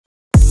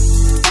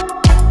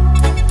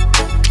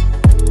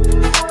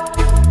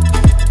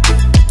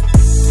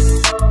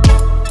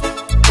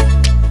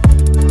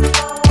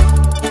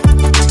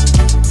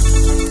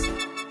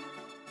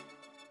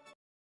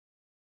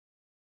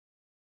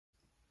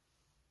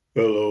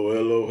Hello,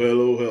 hello,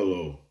 hello,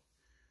 hello.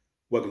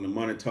 Welcome to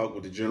Money Talk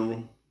with the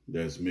General.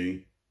 That's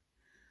me.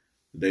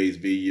 Today's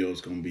video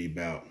is going to be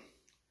about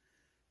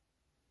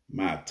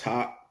my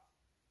top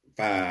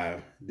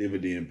 5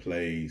 dividend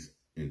plays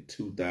in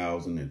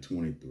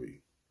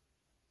 2023.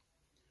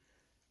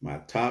 My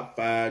top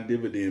 5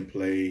 dividend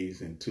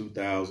plays in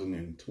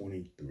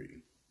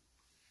 2023.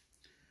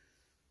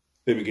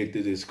 Let me get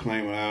the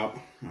disclaimer out.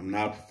 I'm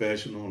not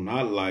professional,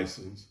 not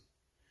licensed,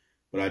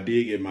 but I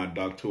did get my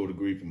doctoral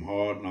degree from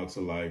Hard Knocks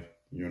of Life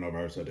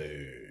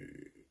University.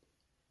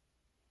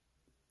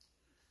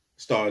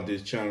 Started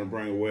this channel to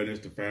bring awareness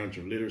to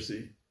financial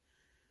literacy,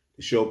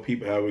 to show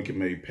people how we can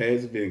make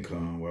passive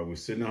income while we're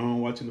sitting at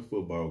home watching the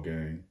football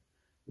game,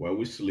 while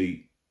we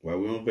sleep, while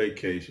we're on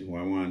vacation,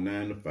 while we're on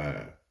 9 to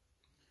 5.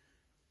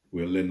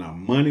 We're letting our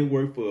money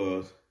work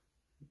for us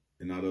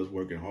and not us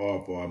working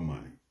hard for our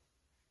money.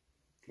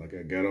 Like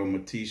I got on my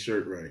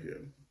t-shirt right here.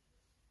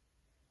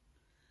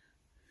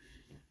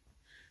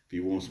 If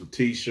you want some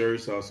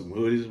t-shirts or some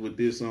hoodies with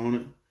this on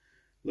it,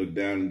 look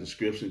down in the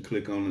description,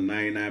 click on the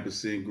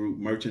 99% group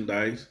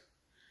merchandise.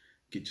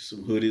 Get you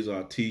some hoodies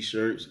or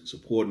t-shirts,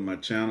 supporting my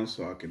channel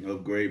so I can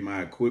upgrade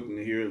my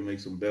equipment here and make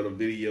some better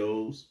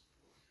videos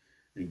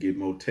and get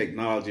more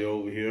technology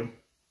over here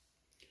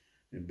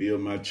and build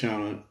my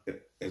channel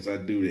as I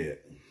do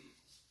that.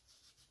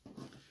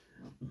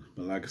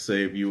 But like I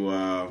say, if you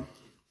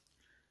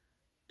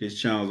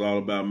this channel is all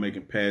about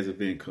making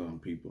passive income,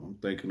 people. I'm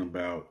thinking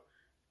about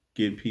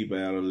getting people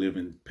out of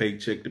living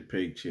paycheck to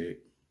paycheck,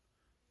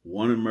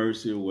 one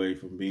emergency away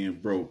from being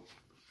broke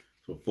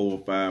for 4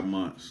 or 5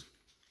 months.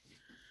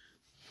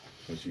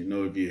 Because you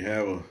know, if you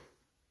have a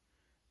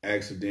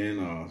accident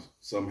or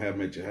something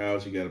happen at your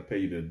house, you got to pay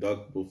your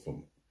deductible.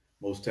 From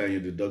most time, your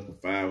deductible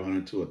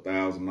 $500 to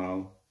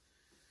 $1,000,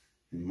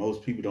 and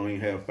most people don't even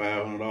have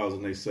 $500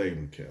 in their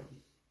saving account.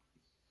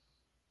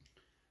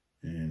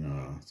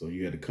 And so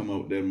you had to come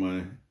up with that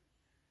money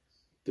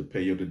to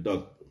pay your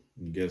deductible.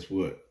 And guess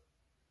what?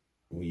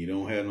 When you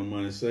don't have no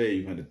money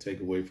saved, you have to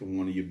take away from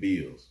one of your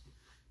bills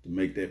to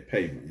make that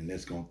payment, and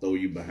that's gonna throw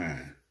you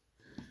behind.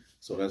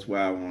 So that's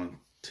why I want to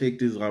take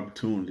this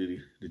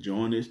opportunity to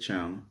join this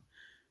channel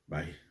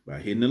by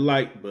hitting the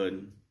like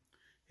button,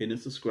 hitting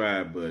the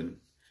subscribe button,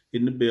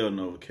 hitting the bell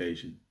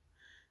notification,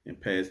 and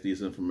pass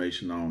this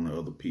information on to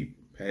other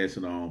people. Pass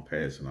it on,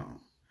 pass it on.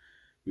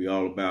 We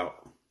all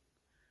about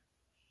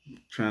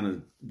trying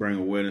to bring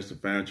awareness to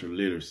financial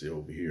literacy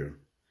over here.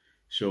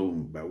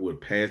 Showing about what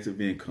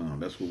passive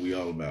income, that's what we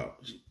all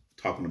about.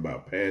 Talking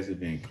about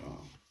passive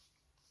income.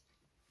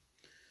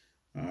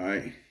 All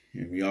right.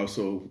 And we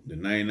also, the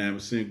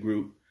 99%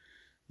 group,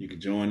 you can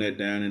join that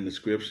down in the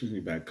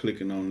description by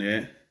clicking on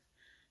that.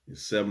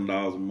 It's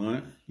 $7 a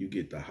month. You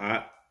get the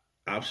hot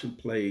option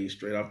plays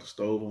straight off the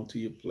stove onto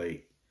your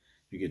plate.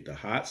 You get the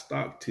hot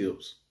stock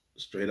tips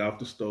straight off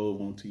the stove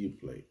onto your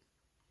plate.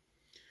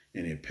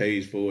 And it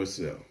pays for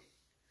itself.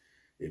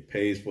 It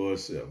pays for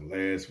itself.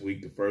 Last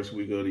week, the first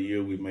week of the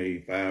year, we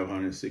made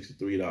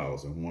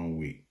 $563 in 1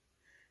 week.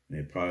 And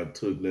it probably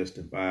took less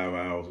than 5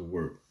 hours of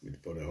work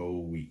for the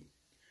whole week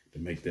to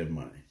make that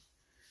money.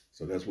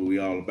 So that's what we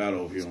all about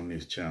over here on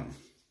this channel.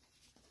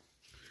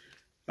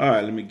 All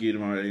right, let me get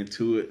right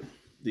into it.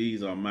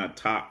 These are my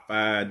top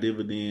 5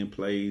 dividend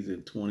plays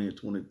in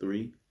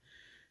 2023.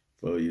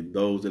 For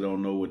those that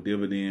don't know what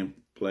dividend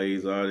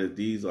plays are,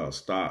 these are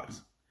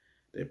stocks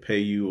that pay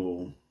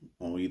you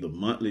on either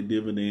monthly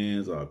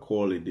dividends or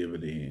quarterly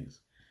dividends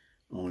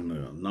on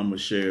the number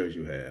of shares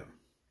you have.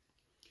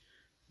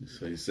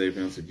 So you say, for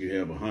instance, if you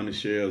have 100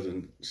 shares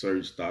in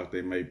certain stock,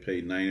 they may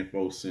pay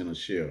 94 cents a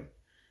share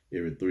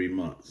every 3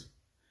 months.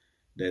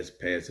 That's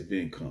passive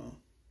income.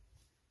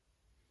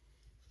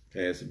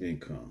 Passive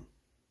income.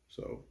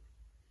 So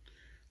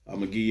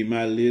I'm gonna give you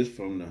my list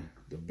from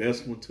the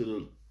best one to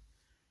the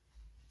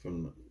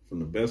from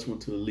the best one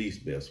to the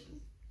least best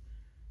one.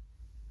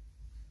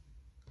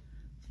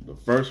 The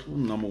first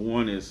one, number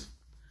 1, is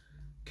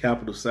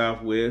Capital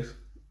Southwest,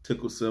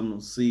 ticker symbol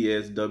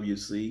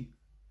CSWC.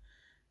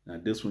 Now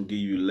this one give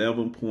you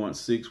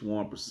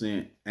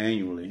 11.61%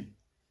 annually,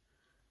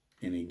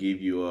 and it give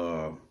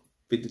you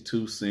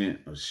 52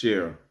 cents a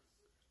share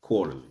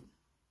quarterly.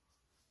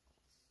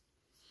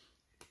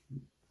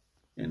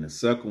 And the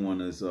second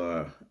one is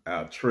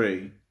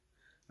Altria.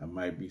 I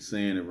might be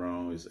saying it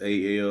wrong. It's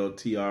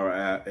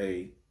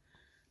ALTRIA,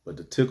 but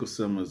the ticker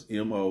symbol is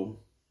MO.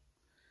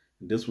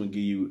 This one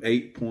give you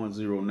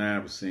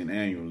 8.09%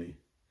 annually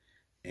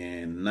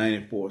and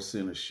 94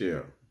 cents a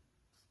share.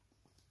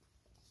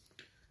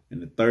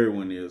 And the third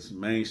one is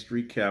Main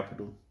Street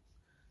Capital,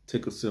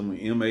 ticker symbol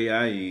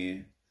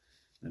MAIN.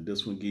 And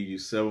this one give you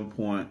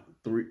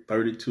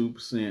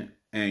 7.32%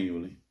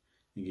 annually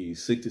and give you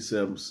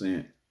 67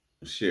 cents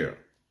a share.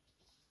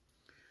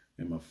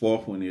 And my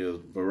fourth one is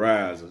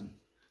Verizon,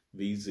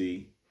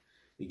 VZ.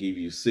 It give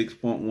you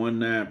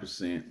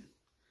 6.19%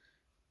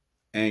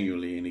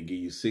 annually, and it give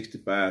you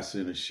 65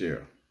 cents a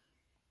share.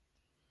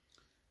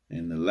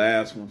 And the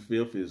last one,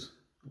 fifth, is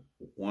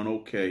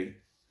ONEOK.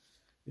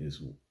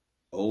 It's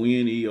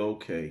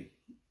ONEOK.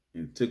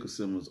 and ticker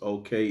symbol is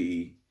OKE.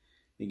 It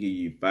give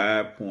you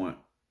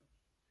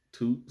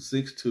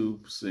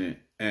 5.262%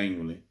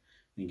 annually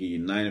and give you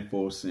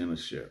 94 cents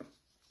a share.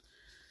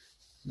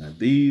 Now,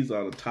 these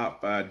are the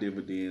top 5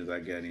 dividends I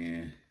got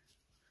in.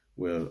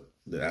 Well,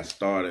 that I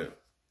started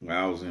when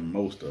I was in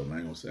most of them. I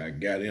ain't gonna say I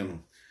got in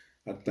them.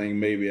 I think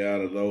maybe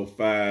out of those 5,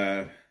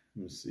 let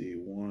me see,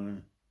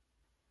 1,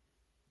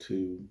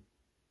 2,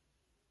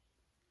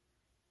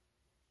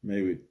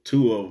 maybe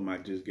 2 of them I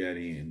just got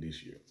in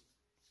this year.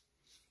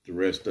 The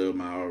rest of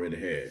them I already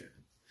had.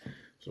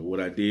 So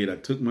what I did, I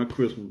took my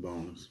Christmas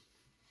bonus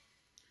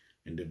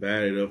and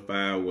divided it up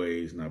 5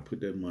 ways, and I put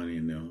that money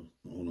in there on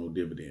no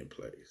dividend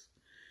plays.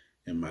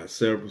 And my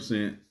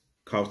 7%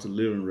 cost of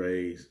living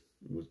raise,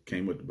 which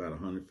came up to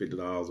about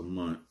 $150 a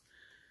month,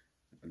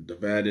 I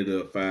divided it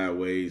up 5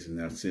 ways,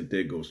 and I sent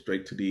that go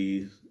straight to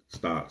these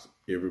stocks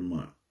every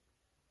month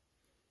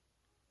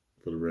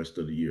for the rest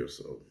of the year.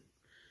 So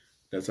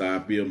that's how I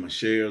build my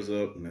shares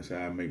up, and that's how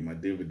I make my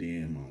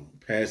dividend on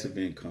passive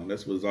income.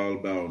 That's what it's all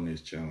about on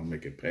this channel,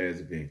 making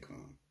passive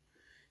income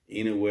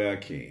anywhere I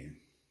can.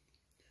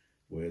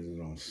 Whether it's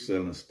on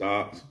selling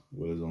stocks,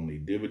 whether it's on the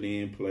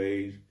dividend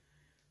plays,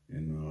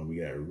 and we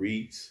got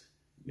REITs,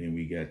 then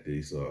we got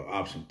these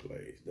option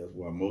plays. That's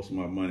why most of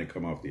my money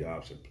come off the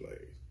option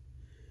plays.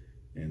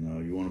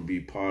 And you want to be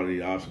part of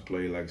the option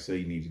play, like I say,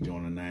 you need to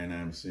join the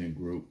 99%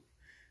 group.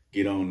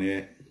 Get on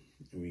that,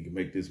 and we can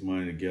make this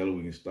money together.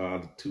 We can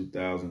start the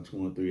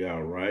 2023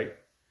 out right,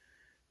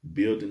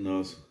 building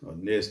us a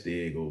nest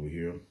egg over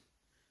here,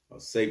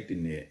 a safety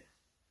net.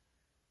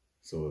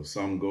 So if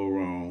something go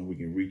wrong, we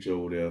can reach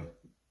over there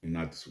and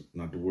not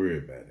to worry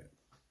about it,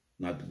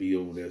 not to be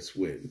over there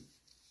sweating.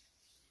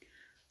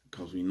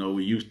 Because we know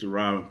we used to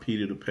robbing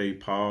Peter to pay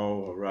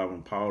Paul, or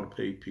robbing Paul to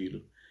pay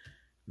Peter.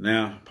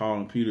 Now, Paul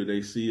and Peter,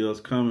 they see us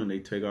coming, they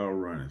take our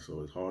running. So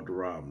it's hard to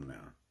rob them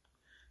now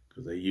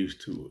because they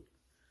used to it.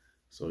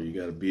 So you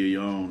got to build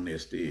your own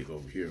nest egg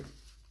over here.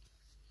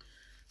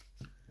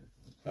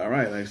 All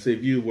right, like I said,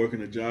 if you're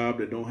working a job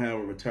that don't have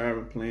a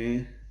retirement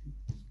plan,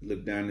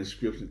 look down in the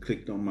description,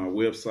 click on my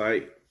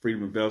website,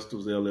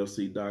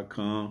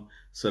 freedominvestorsllc.com,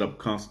 set up a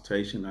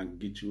consultation. I can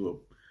get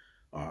you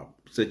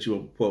set you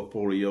up a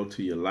portfolio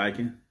to your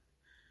liking.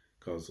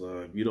 Because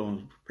if you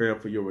don't prepare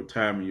for your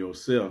retirement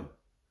yourself,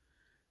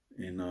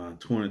 in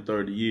 20,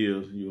 30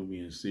 years, you'll be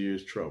in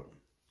serious trouble.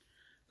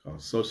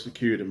 Because Social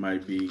Security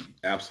might be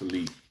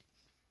obsolete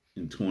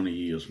in 20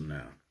 years from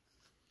now.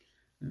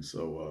 And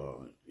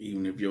so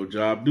even if your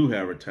job do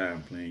have a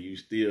retirement plan, you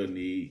still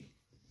need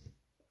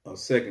a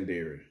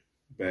secondary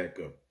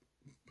backup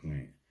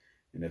plan.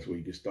 And that's where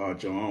you can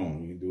start your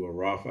own. You can do a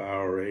Roth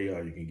IRA,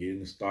 or you can get in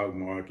the stock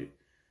market,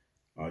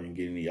 or you can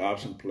get in the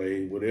option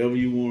play, whatever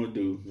you want to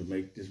do to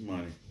make this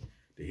money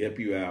to help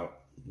you out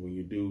when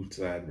you do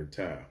decide to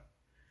retire.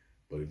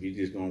 But if you're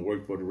just going to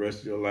work for the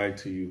rest of your life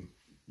till you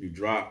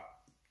drop,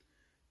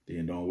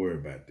 then don't worry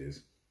about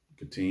this.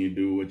 Continue to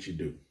do what you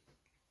do.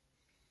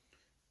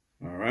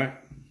 All right.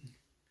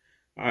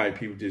 All right,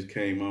 people just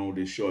came on with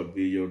this short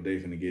video. They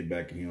finna get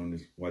back in here on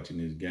this, watching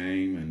this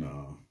game, and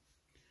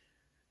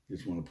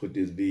just want to put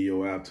this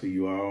video out to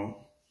you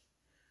all.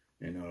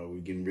 And we're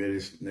getting ready.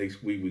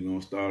 Next week, we're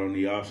going to start on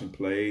the option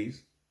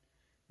plays.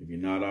 If you're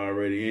not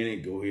already in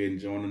it, go ahead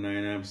and join the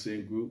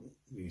 99% group.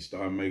 We can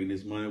start making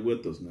this money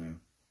with us now.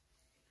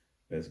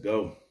 Let's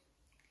go.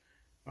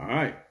 All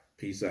right.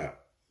 Peace out.